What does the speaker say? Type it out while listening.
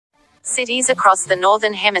Cities across the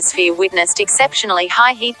Northern Hemisphere witnessed exceptionally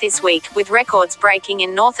high heat this week, with records breaking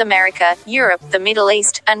in North America, Europe, the Middle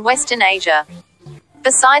East, and Western Asia.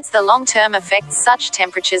 Besides the long-term effects such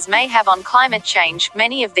temperatures may have on climate change,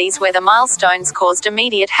 many of these weather milestones caused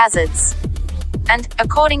immediate hazards. And,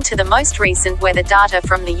 according to the most recent weather data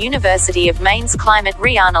from the University of Maine's climate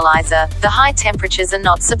Reanalyzer, the high temperatures are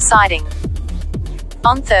not subsiding.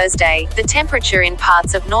 On Thursday, the temperature in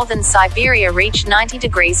parts of Northern Siberia reached 90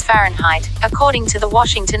 degrees Fahrenheit, according to the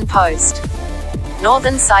Washington Post.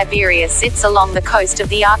 Northern Siberia sits along the coast of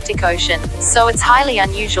the Arctic Ocean, so it's highly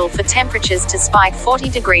unusual for temperatures to spike 40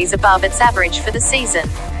 degrees above its average for the season.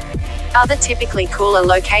 Other typically cooler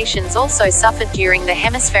locations also suffered during the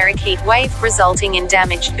hemispheric heat wave, resulting in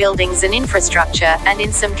damaged buildings and infrastructure, and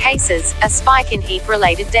in some cases, a spike in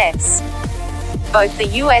heat-related deaths. Both the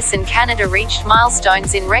US and Canada reached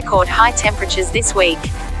milestones in record high temperatures this week.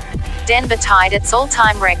 Denver tied its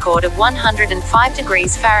all-time record of 105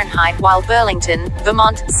 degrees Fahrenheit, while Burlington,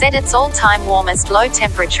 Vermont, set its all-time warmest low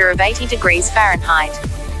temperature of 80 degrees Fahrenheit.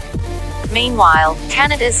 Meanwhile,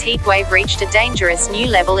 Canada's heat wave reached a dangerous new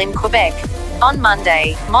level in Quebec. On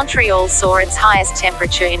Monday, Montreal saw its highest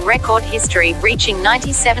temperature in record history, reaching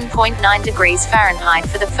 97.9 degrees Fahrenheit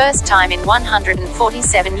for the first time in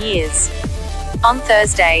 147 years. On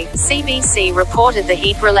Thursday, CBC reported the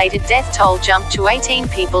heat-related death toll jumped to 18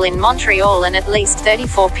 people in Montreal and at least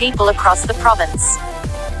 34 people across the province.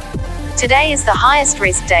 Today is the highest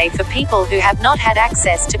risk day for people who have not had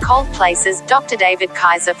access to cold places, Dr. David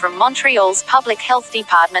Kaiser from Montreal's Public Health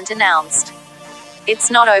Department announced. It's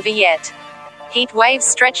not over yet. Heat waves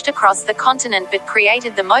stretched across the continent but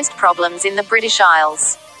created the most problems in the British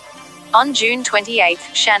Isles. On June 28,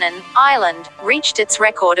 Shannon, Ireland, reached its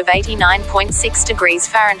record of 89.6 degrees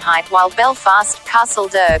Fahrenheit, while Belfast,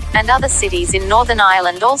 Castlereagh, and other cities in Northern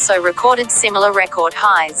Ireland also recorded similar record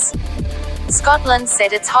highs. Scotland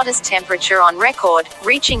set its hottest temperature on record,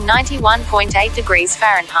 reaching 91.8 degrees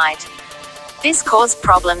Fahrenheit. This caused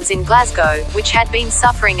problems in Glasgow, which had been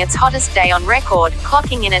suffering its hottest day on record,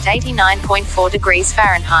 clocking in at 89.4 degrees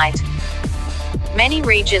Fahrenheit. Many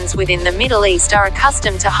regions within the Middle East are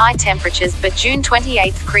accustomed to high temperatures, but June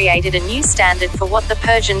 28 created a new standard for what the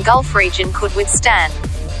Persian Gulf region could withstand.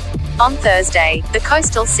 On Thursday, the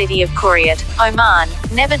coastal city of Khurayat, Oman,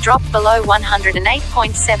 never dropped below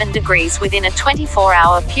 108.7 degrees within a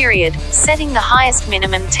 24-hour period, setting the highest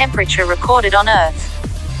minimum temperature recorded on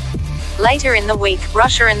Earth. Later in the week,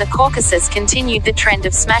 Russia and the Caucasus continued the trend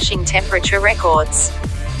of smashing temperature records.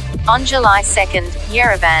 On July 2,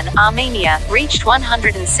 Yerevan, Armenia, reached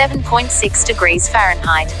 107.6 degrees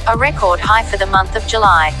Fahrenheit, a record high for the month of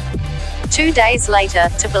July. 2 days later,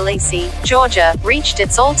 Tbilisi, Georgia, reached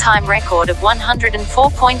its all-time record of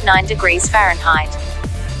 104.9 degrees Fahrenheit.